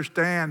 you don't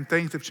understand.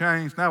 Things have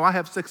changed. No, I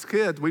have 6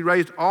 kids. We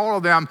raised all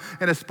of them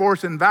in a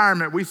sports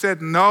environment. We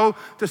said no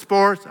to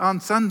sports on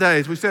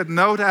Sundays. We said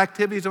no to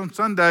activities on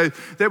Sundays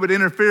that would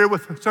interfere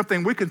with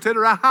something we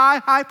consider a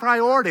high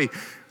priority.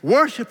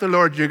 Worship the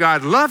Lord your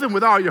God. Love Him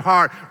with all your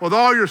heart, with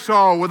all your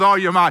soul, with all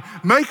your mind.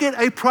 Make it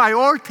a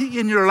priority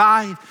in your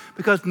life,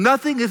 because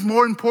nothing is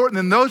more important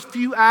than those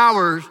few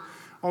hours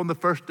on the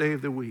first day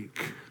of the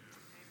week.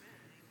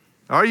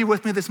 Are you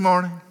with me this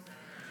morning?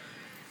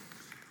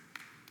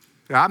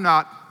 I'm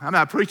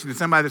not preaching to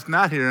somebody that's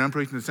not here. I'm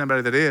preaching to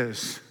somebody that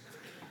is.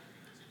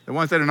 The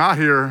ones that are not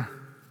here,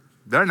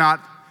 they're not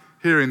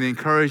hearing the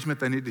encouragement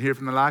they need to hear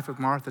from the life of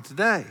Martha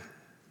today,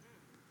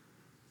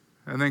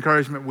 and the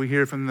encouragement we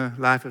hear from the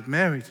life of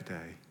Mary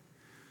today.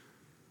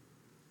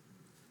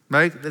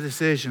 Make the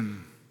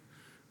decision.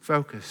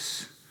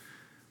 Focus.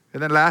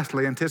 And then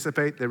lastly,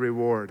 anticipate the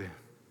reward.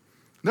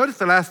 Notice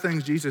the last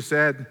things Jesus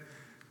said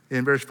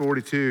in verse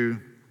 42.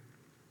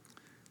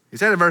 He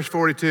said in verse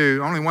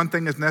 42, only one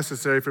thing is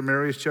necessary, for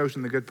Mary has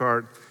chosen the good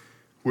part,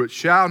 which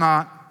shall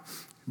not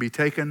be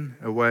taken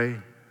away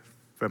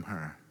from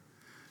her.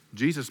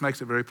 Jesus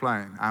makes it very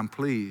plain. I'm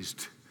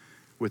pleased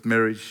with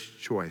Mary's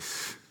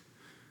choice.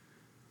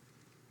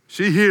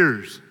 She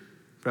hears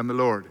from the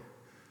Lord,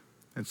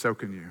 and so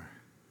can you.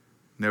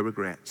 No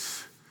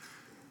regrets.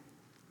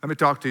 Let me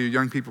talk to you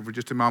young people for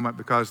just a moment,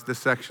 because this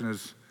section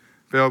is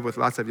filled with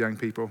lots of young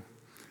people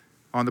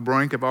on the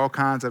brink of all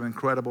kinds of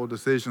incredible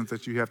decisions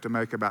that you have to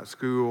make about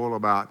school,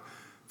 about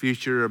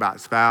future, about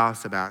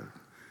spouse, about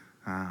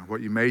what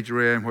you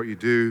major in, what you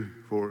do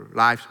for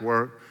life's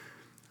work.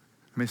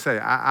 Let me say,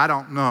 I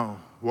don't know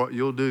what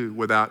you'll do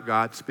without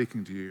God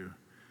speaking to you.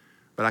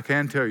 But I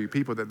can tell you,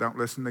 people that don't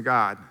listen to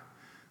God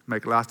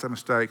make lots of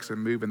mistakes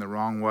and move in the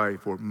wrong way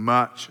for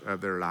much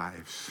of their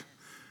lives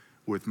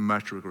with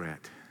much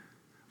regret.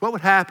 What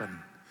would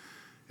happen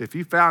if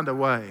you found a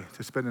way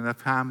to spend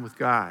enough time with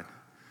God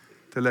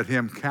to let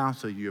Him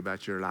counsel you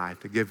about your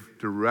life, to give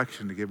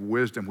direction, to give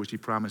wisdom, which He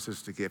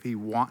promises to give? He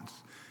wants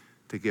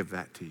to give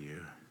that to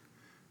you.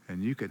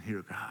 And you can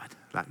hear God,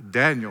 like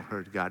Daniel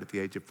heard God at the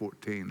age of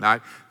 14,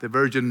 like the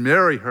Virgin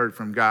Mary heard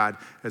from God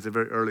as a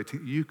very early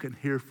teen. You can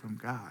hear from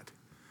God.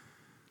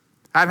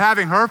 And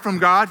having heard from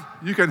God,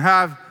 you can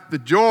have the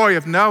joy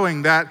of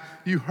knowing that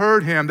you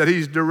heard Him, that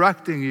He's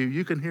directing you.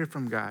 You can hear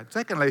from God.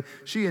 Secondly,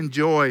 she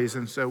enjoys,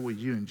 and so will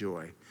you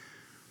enjoy.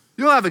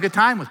 You'll have a good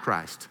time with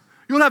Christ.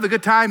 You'll have a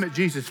good time at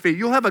Jesus' feet.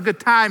 You'll have a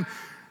good time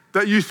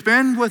that you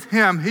spend with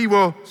Him. He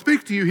will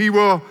speak to you. He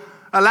will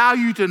allow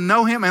you to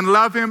know Him and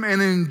love Him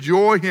and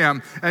enjoy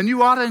Him. And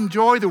you ought to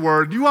enjoy the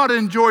Word. You ought to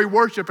enjoy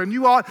worship. And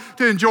you ought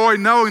to enjoy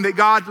knowing that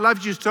God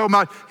loves you so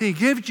much, He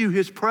gives you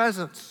His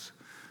presence.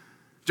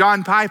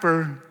 John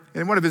Piper,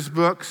 in one of his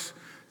books,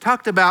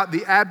 talked about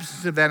the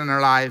absence of that in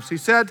our lives. He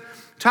said,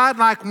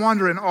 childlike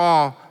wonder and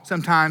awe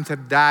sometimes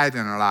have died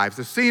in our lives.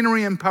 The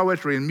scenery and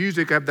poetry and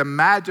music of the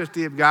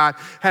majesty of God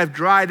have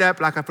dried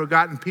up like a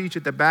forgotten peach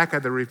at the back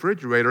of the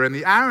refrigerator. And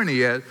the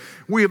irony is,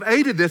 we have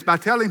aided this by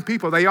telling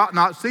people they ought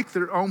not seek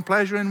their own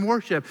pleasure in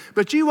worship.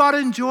 But you ought to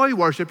enjoy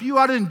worship. You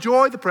ought to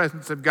enjoy the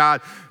presence of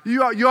God.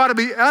 You ought to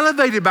be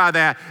elevated by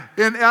that,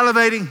 in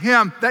elevating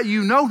Him, that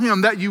you know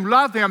Him, that you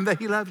love Him, that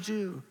He loves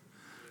you.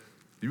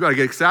 You ought to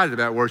get excited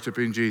about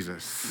worshiping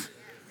Jesus.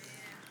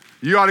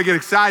 You ought to get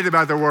excited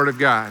about the Word of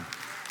God.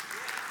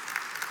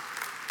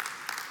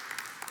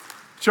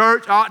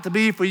 Church ought to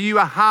be for you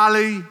a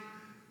highly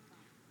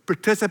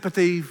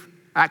participative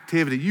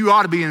activity. You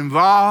ought to be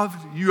involved.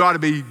 You ought to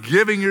be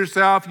giving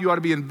yourself. You ought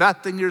to be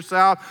investing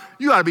yourself.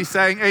 You ought to be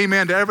saying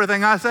amen to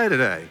everything I say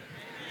today.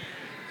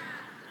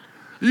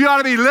 You ought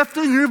to be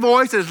lifting your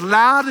voice as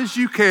loud as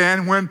you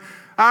can when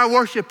our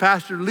worship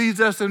pastor leads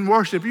us in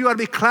worship. You ought to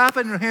be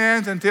clapping your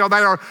hands until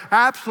they are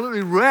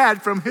absolutely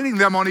red from hitting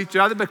them on each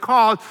other,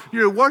 because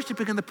you're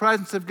worshiping in the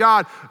presence of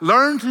God.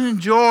 Learn to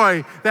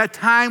enjoy that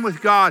time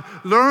with God.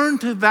 Learn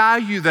to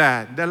value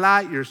that.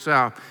 Delight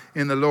yourself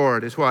in the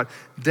Lord is what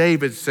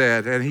David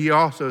said. And he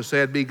also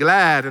said, be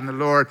glad in the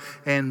Lord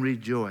and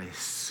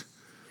rejoice.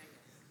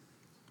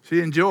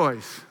 She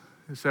enjoys,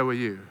 and so will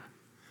you.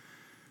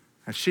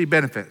 And she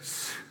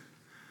benefits,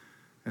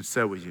 and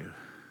so will you.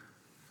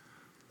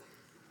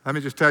 Let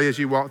me just tell you, as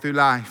you walk through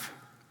life,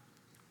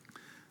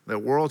 the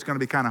world's going to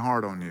be kind of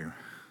hard on you.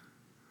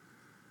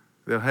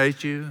 They'll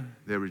hate you,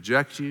 they'll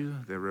reject you,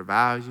 they'll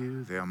revile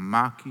you, they'll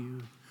mock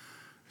you.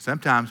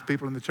 Sometimes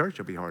people in the church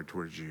will be hard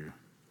towards you.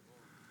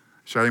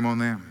 Shame on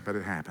them, but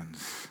it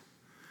happens.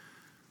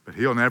 But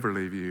he'll never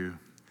leave you.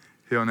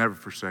 He'll never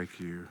forsake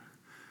you.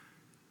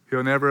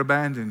 He'll never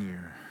abandon you.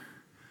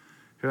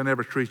 He'll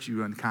never treat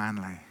you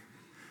unkindly.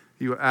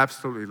 He will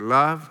absolutely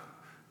love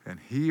and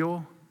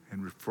heal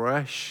and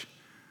refresh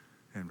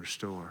and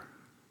restore.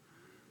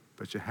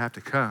 But you have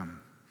to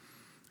come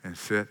and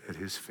sit at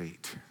his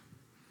feet.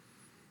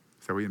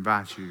 So we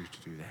invite you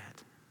to do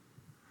that.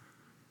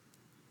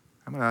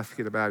 I'm going to ask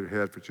you to bow your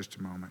head for just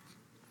a moment.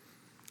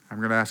 I'm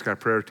going to ask our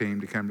prayer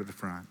team to come to the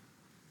front.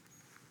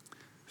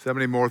 So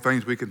many more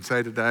things we can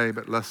say today,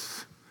 but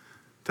let's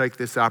take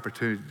this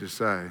opportunity to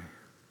say,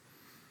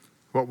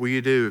 what will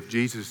you do if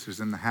Jesus is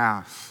in the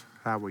house?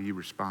 How will you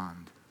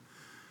respond?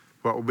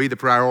 What will be the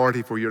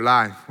priority for your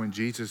life when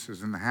Jesus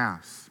is in the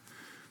house?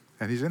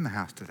 And he's in the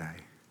house today.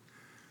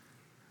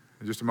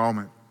 In just a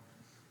moment,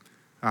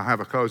 I'll have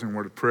a closing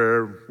word of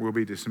prayer. We'll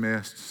be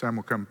dismissed. Some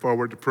will come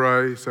forward to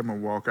pray. Some will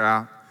walk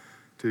out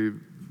to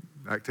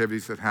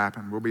activities that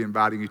happen. We'll be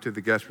inviting you to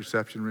the guest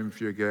reception room if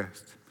you're a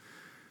guest.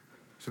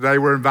 Today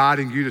we're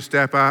inviting you to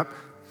step up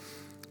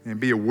and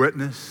be a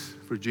witness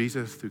for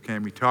Jesus through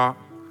Can We Talk.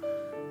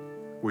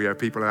 We have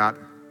people out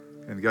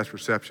in the guest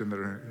reception that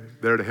are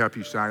there to help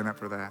you sign up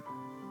for that.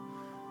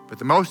 But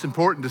the most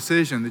important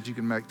decision that you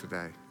can make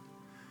today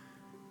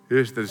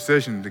is the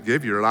decision to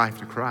give your life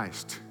to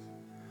Christ.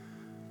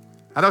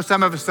 I know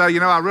some of us say,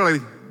 I really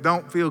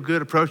don't feel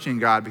good approaching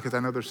God because I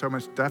know there's so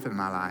much stuff in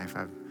my life.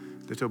 I've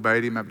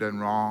disobeyed him, I've done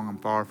wrong, I'm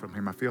far from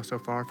him, I feel so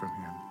far from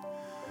him.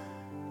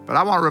 But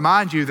I want to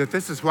remind you that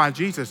this is why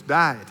Jesus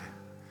died.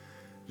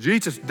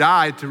 Jesus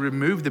died to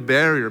remove the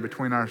barrier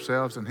between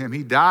ourselves and him.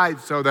 He died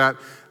so that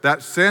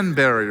that sin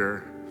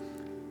barrier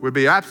would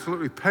be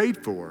absolutely paid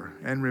for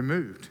and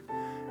removed.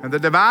 And the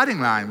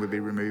dividing line would be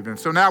removed. And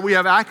so now we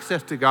have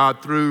access to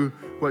God through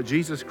what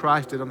Jesus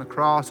Christ did on the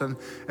cross. And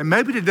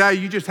maybe today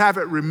you just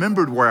haven't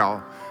remembered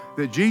well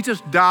that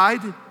Jesus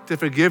died to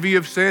forgive you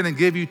of sin and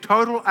give you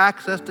total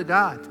access to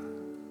God.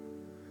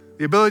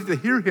 The ability to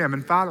hear him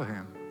and follow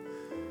him.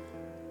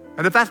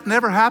 And if that's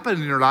never happened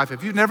in your life,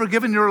 if you've never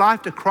given your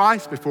life to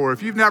Christ before,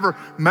 if you've never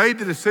made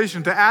the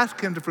decision to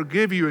ask him to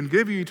forgive you and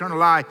give you eternal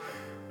life,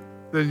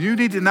 then you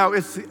need to know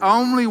it's the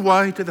only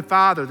way to the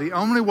Father. The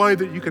only way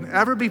that you can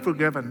ever be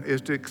forgiven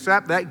is to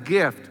accept that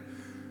gift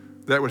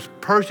that was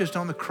purchased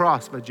on the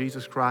cross by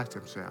Jesus Christ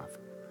himself.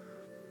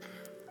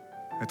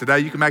 And today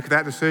you can make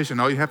that decision.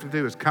 All you have to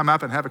do is come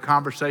up and have a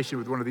conversation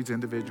with one of these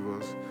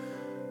individuals.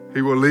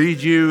 He will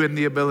lead you in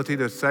the ability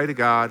to say to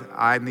God,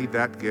 I need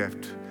that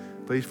gift.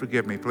 Please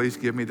forgive me. Please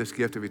give me this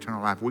gift of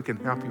eternal life. We can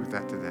help you with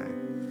that today.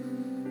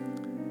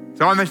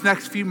 So in this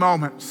next few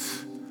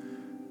moments,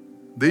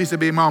 these would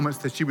be moments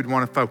that you would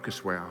want to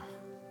focus well.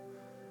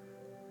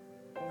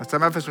 And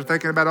some of us are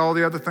thinking about all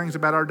the other things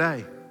about our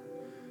day.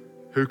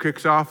 Who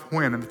kicks off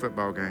when in the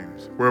football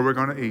games? Where we're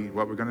going to eat?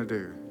 What we're going to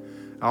do?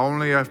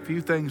 Only a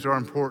few things are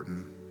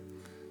important.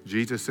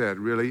 Jesus said,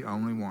 really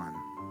only one.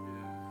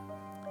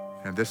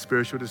 And this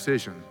spiritual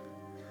decision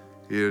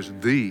is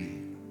the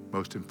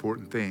most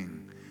important thing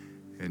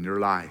in your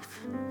life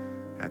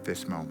at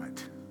this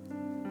moment.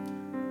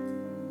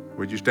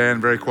 Would you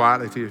stand very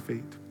quietly to your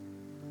feet?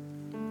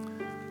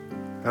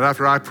 And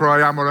after I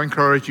pray, I'm going to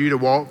encourage you to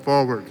walk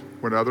forward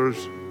when others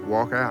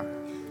walk out.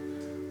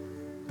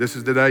 This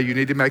is the day you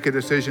need to make a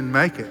decision.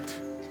 Make it.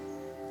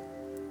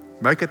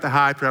 Make it the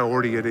high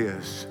priority it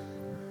is.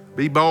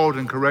 Be bold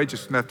and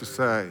courageous enough to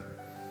say,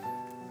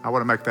 I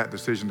want to make that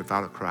decision to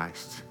follow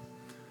Christ.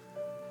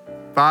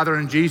 Father,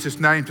 in Jesus'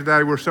 name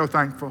today, we're so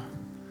thankful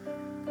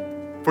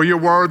for your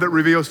word that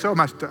reveals so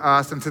much to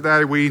us. And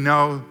today we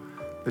know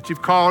that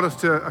you've called us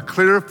to a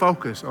clear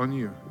focus on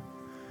you.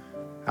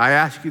 I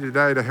ask you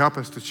today to help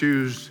us to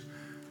choose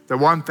the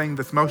one thing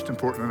that's most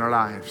important in our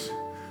lives.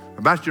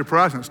 About your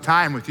presence,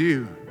 time with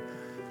you,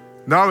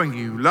 knowing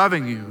you,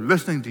 loving you,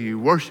 listening to you,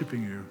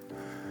 worshiping you.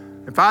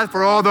 And Father,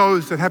 for all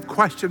those that have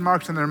question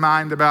marks in their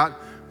mind about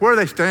where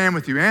they stand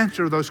with you,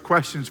 answer those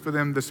questions for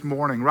them this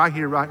morning, right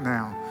here, right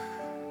now,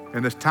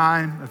 in this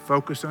time of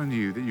focus on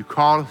you that you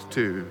call us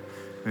to.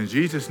 In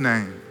Jesus'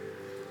 name,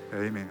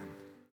 amen.